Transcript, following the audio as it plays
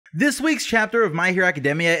This week's chapter of My Hero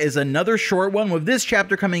Academia is another short one, with this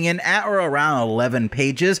chapter coming in at or around 11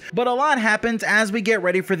 pages, but a lot happens as we get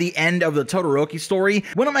ready for the end of the Todoroki story.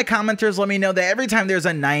 One of my commenters let me know that every time there's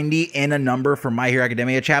a 90 in a number for My Hero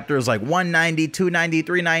Academia chapters, like 190, 290,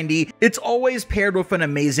 390, it's always paired with an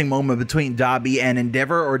amazing moment between Dabi and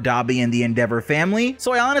Endeavor, or Dabi and the Endeavor family.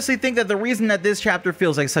 So I honestly think that the reason that this chapter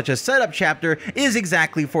feels like such a setup chapter is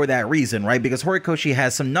exactly for that reason, right? Because Horikoshi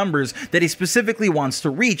has some numbers that he specifically wants to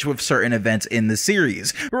reach with certain events in the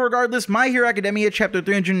series. But regardless, My Hero Academia chapter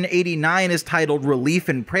 389 is titled Relief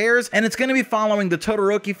and Prayers, and it's going to be following the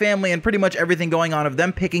Todoroki family and pretty much everything going on of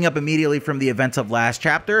them, picking up immediately from the events of last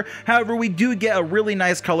chapter. However, we do get a really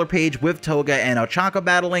nice color page with Toga and Ochako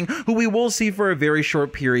battling, who we will see for a very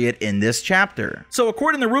short period in this chapter. So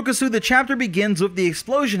according to Rukasu, the chapter begins with the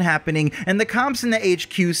explosion happening and the comps in the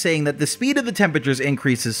HQ saying that the speed of the temperature's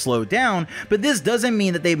increase is slowed down, but this doesn't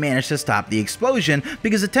mean that they managed to stop the explosion,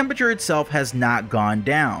 because the temperature itself has not gone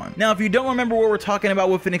down. Now, if you don't remember what we're talking about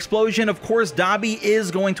with an explosion, of course Dabi is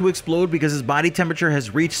going to explode because his body temperature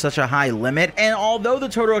has reached such a high limit, and although the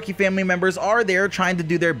Todoroki family members are there trying to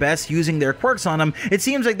do their best using their quirks on him, it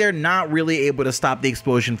seems like they're not really able to stop the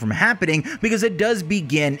explosion from happening, because it does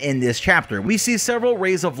begin in this chapter. We see several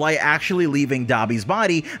rays of light actually leaving Dabi's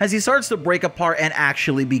body as he starts to break apart and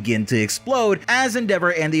actually begin to explode, as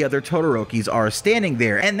Endeavor and the other Todorokis are standing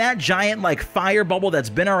there, and that giant like fire bubble that's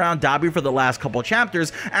been around Dabi for the last couple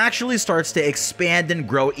chapters actually starts to expand and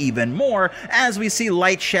grow even more as we see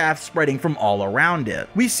light shafts spreading from all around it.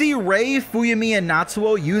 We see Rei, Fuyumi, and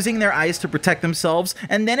Natsuo using their ice to protect themselves,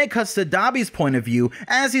 and then it cuts to Dabi's point of view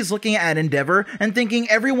as he's looking at Endeavor and thinking,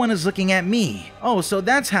 everyone is looking at me. Oh, so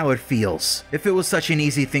that's how it feels. If it was such an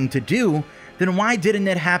easy thing to do, then why didn't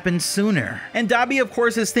it happen sooner? And Dabi, of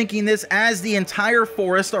course, is thinking this as the entire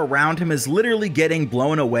forest around him is literally getting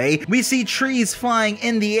blown away. We see trees flying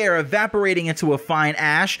in the air, evaporating into a fine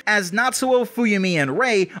ash, as Natsuo, Fuyumi, and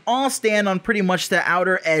Rei all stand on pretty much the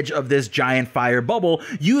outer edge of this giant fire bubble,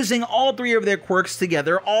 using all three of their quirks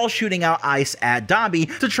together, all shooting out ice at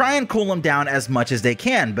Dabi to try and cool him down as much as they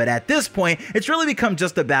can. But at this point, it's really become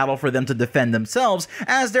just a battle for them to defend themselves,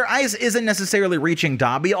 as their ice isn't necessarily reaching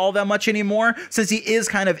Dabi all that much anymore, since he is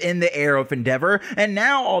kind of in the air of Endeavor, and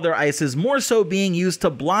now all their ice is more so being used to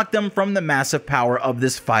block them from the massive power of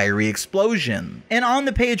this fiery explosion. And on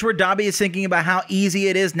the page where Dabi is thinking about how easy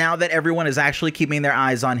it is now that everyone is actually keeping their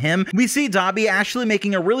eyes on him, we see Dabi actually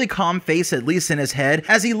making a really calm face, at least in his head,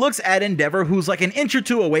 as he looks at Endeavor, who's like an inch or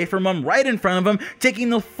two away from him, right in front of him, taking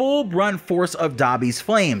the full brunt force of Dabi's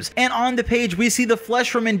flames. And on the page, we see the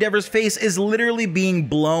flesh from Endeavor's face is literally being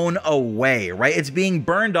blown away, right? It's being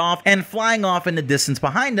burned off and flying off in the distance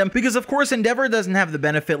behind him, because of course Endeavor doesn't have the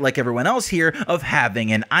benefit, like everyone else here, of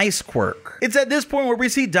having an ice quirk. It's at this point where we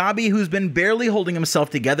see Dabi, who's been barely holding himself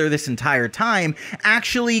together this entire time,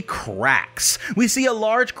 actually cracks. We see a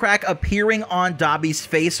large crack appearing on Dabi's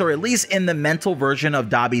face, or at least in the mental version of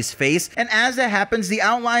Dabi's face, and as that happens, the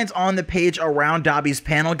outlines on the page around Dabi's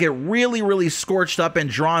panel get really scorched up and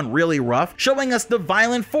drawn really rough, showing us the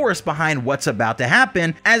violent force behind what's about to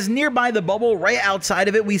happen, as nearby the bubble, right outside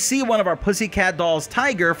of it, we see one of our Pussycat Dolls,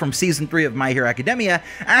 Tiger, from season 3 of My Hero Academia,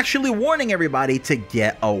 actually warning everybody to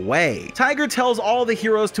get away. Tiger tells all the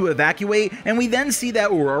heroes to evacuate, and we then see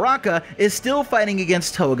that Uraraka is still fighting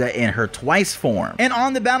against Toga in her Twice form. And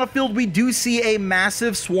on the battlefield, we do see a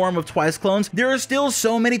massive swarm of Twice clones. There are still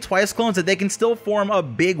so many Twice clones that they can still form a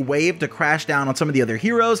big wave to crash down on some of the other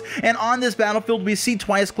heroes, and on this battlefield, we see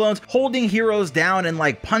Twice clones holding heroes down and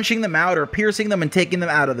like punching them out or piercing them and taking them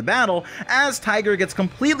out of the battle, as Tiger gets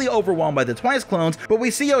completely overwhelmed by the Twice clones, but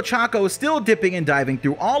we see Ochako still dipping and diving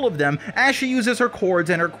through all of them as she uses her cords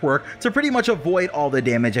and her quirk to pretty much avoid all the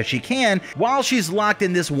damage that she can, while she's locked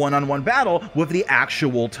in this one-on-one battle with the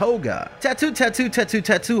actual Toga.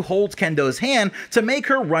 Tattoo holds Kendo's hand to make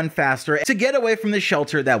her run faster to get away from the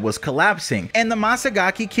shelter that was collapsing, and the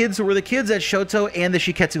Masagaki kids, who were the kids that Shoto and the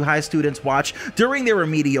Shiketsu High students watch during their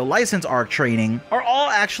remedial license arc training, are all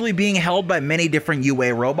actually being held by many different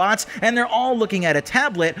UA robots, and they're all looking at a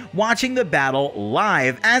tablet watching the battle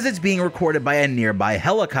live as it's being recorded by a nearby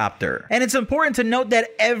helicopter. And it's important to note that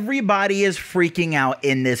everybody is freaking out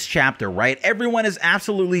in this chapter, right? Everyone is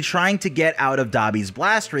absolutely trying to get out of Dabi's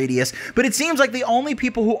blast radius, but it seems like the only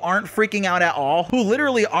people who aren't freaking out at all, who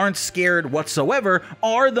literally aren't scared whatsoever,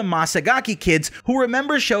 are the Masagaki kids, who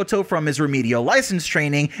remember Shoto from his remedial license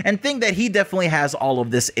training and think that he definitely has all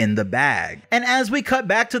of this in the bag. And as we cut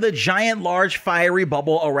back to the giant large fiery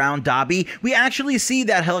bubble around Dabi, we actually see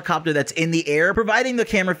that helicopter helicopter that's in the air, providing the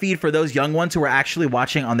camera feed for those young ones who are actually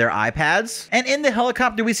watching on their iPads. And in the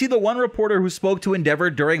helicopter, we see the one reporter who spoke to Endeavor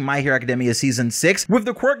during My Hero Academia Season 6 with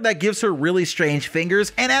the quirk that gives her really strange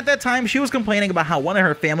fingers, and at that time, she was complaining about how one of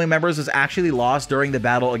her family members was actually lost during the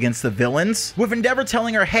battle against the villains, with Endeavor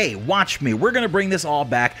telling her, hey, watch me, we're gonna bring this all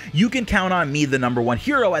back, you can count on me, the #1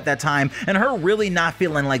 hero at that time, and her really not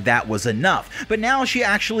feeling like that was enough. But now she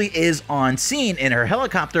actually is on scene in her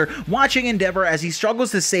helicopter, watching Endeavor as he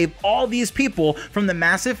struggles to save all these people from the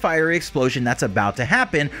massive fiery explosion that's about to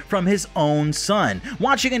happen from his own son,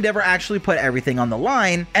 watching Endeavor actually put everything on the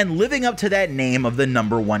line and living up to that name of the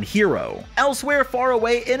 #1 hero. Elsewhere, far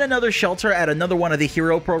away in another shelter at another one of the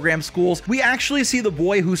hero program schools, we actually see the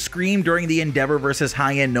boy who screamed during the Endeavor versus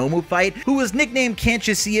High-End Nomu fight, who was nicknamed Can't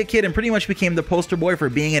You See a Kid and pretty much became the poster boy for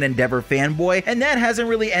being an Endeavor fanboy, and that hasn't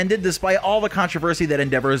really ended despite all the controversy that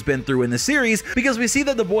Endeavor has been through in the series, because we see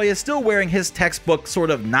that the boy is still wearing his textbook sort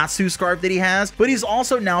of Natsuo scarf that he has, but he's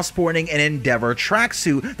also now sporting an Endeavor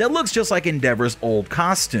tracksuit that looks just like Endeavor's old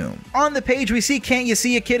costume. On the page, we see Can't You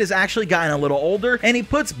See a Kid has actually gotten a little older, and he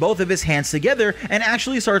puts both of his hands together and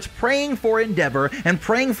actually starts praying for Endeavor and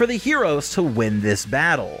praying for the heroes to win this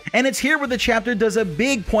battle. And it's here where the chapter does a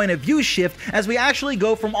big point of view shift as we actually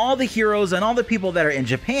go from all the heroes and all the people that are in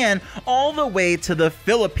Japan all the way to the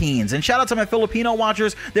Philippines. And shout out to my Filipino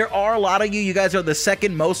watchers, there are a lot of you, you guys are the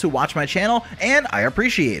second most who watch my channel, and I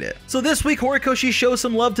appreciate it. So this week, Horikoshi shows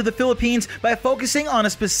some love to the Philippines by focusing on a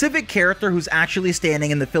specific character who's actually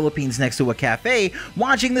standing in the Philippines next to a cafe,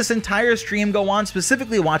 watching this entire stream go on,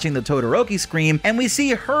 specifically watching the Todoroki scream, and we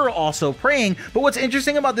see her also praying. But what's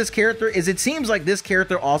interesting about this character is it seems like this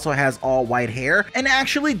character also has all white hair and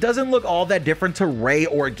actually doesn't look all that different to Rei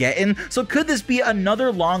or Getten. So could this be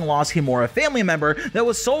another long lost Himura family member that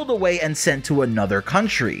was sold away and sent to another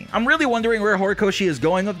country? I'm really wondering where Horikoshi is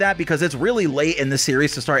going with that, because it's really late in the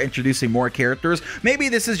series to start introducing more characters. Maybe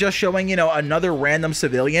this is just showing, you know, another random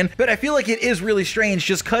civilian, but I feel like it is really strange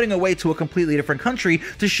just cutting away to a completely different country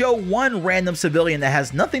to show one random civilian that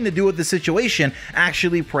has nothing to do with the situation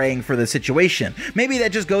actually praying for the situation. Maybe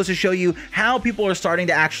that just goes to show you how people are starting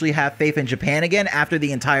to actually have faith in Japan again after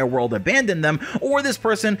the entire world abandoned them, or this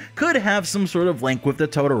person could have some sort of link with the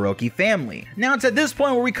Todoroki family. Now it's at this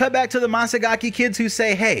point where we cut back to the Masagaki kids who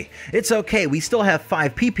say, hey, it's okay, we still have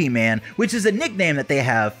 5 PP Man, which is a nickname that they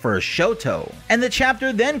have for Shoto. And the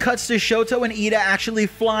chapter then cuts to Shoto and Iida actually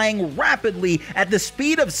flying rapidly at the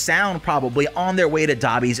speed of sound, probably on their way to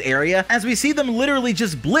Dabi's area, as we see them literally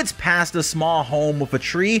just blitz past a small home with a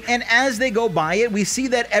tree, and as they go by it, we see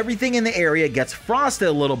that everything in the area gets frosted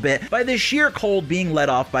a little bit by the sheer cold being let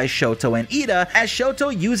off by Shoto and Iida, as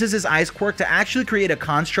Shoto uses his ice quirk to actually create a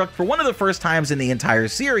construct for one of the first times in the entire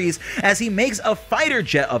series, as he makes a fighter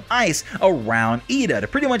jet of ice around Iida to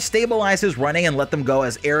pretty much stabilize his running and let them go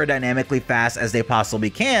as aerodynamically fast as they possibly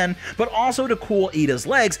can, but also to cool Iida's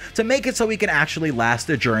legs to make it so he can actually last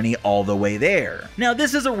the journey all the way there. Now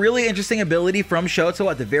this is a really interesting ability from Shoto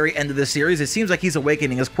at the very end of the series. It seems like he's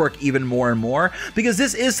awakening his quirk even more and more, because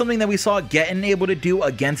this is something that we saw Getten able to do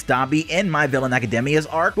against Dabi in My Villain Academia's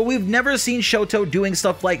arc, but we've never seen Shoto doing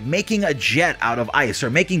stuff like making a jet out of ice or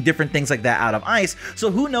making different things like that out of ice,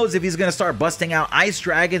 so who knows if he's going to start busting out ice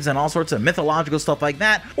dragons and all sorts of mythological stuff like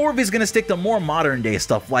that, or if he's going to stick to more modern day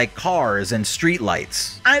stuff like cars and street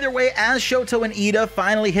lights. Either way, as Shoto and Iida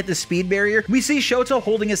finally hit the speed barrier, we see Shoto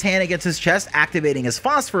holding his hand against his chest, activating his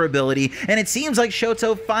Phosphor ability, and it seems like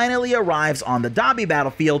Shoto finally arrives on the Dabi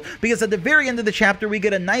battlefield, because at the very end of the chapter we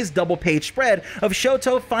get a nice double page spread of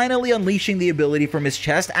Shoto finally unleashing the ability from his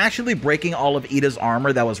chest, actually breaking all of Iida's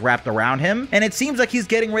armor that was wrapped around him, and it seems like he's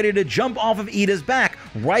getting ready to jump off of Iida's back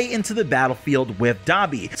right into the battlefield with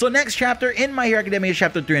Dabi. So next chapter in My Hero Academia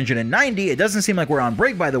chapter 390, it doesn't seem like we're on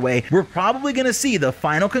break by the way, we're probably going to see the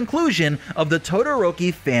final conclusion of the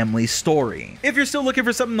Todoroki family story. If you're still looking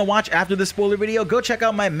for something to watch after this spoiler video, go check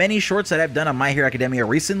out my many shorts that I've done on My Hero Academia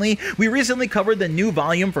recently. We recently covered the new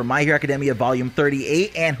volume for My Hero Academia volume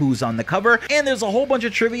 38 and who's on the cover, and there's a whole bunch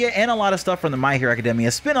of trivia and a lot of stuff from the My Hero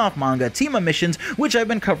Academia spin-off manga Team-Up missions, which I've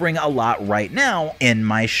been covering a lot right now in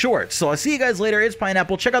my shorts. So I'll see you guys later. It's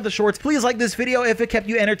Pineapple. Check out the shorts. Please like this video if it kept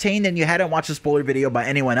you entertained and you hadn't watched a spoiler video by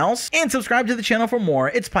anyone else, and subscribe to the channel for more.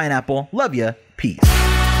 It's Pineapple. Love ya. Peace.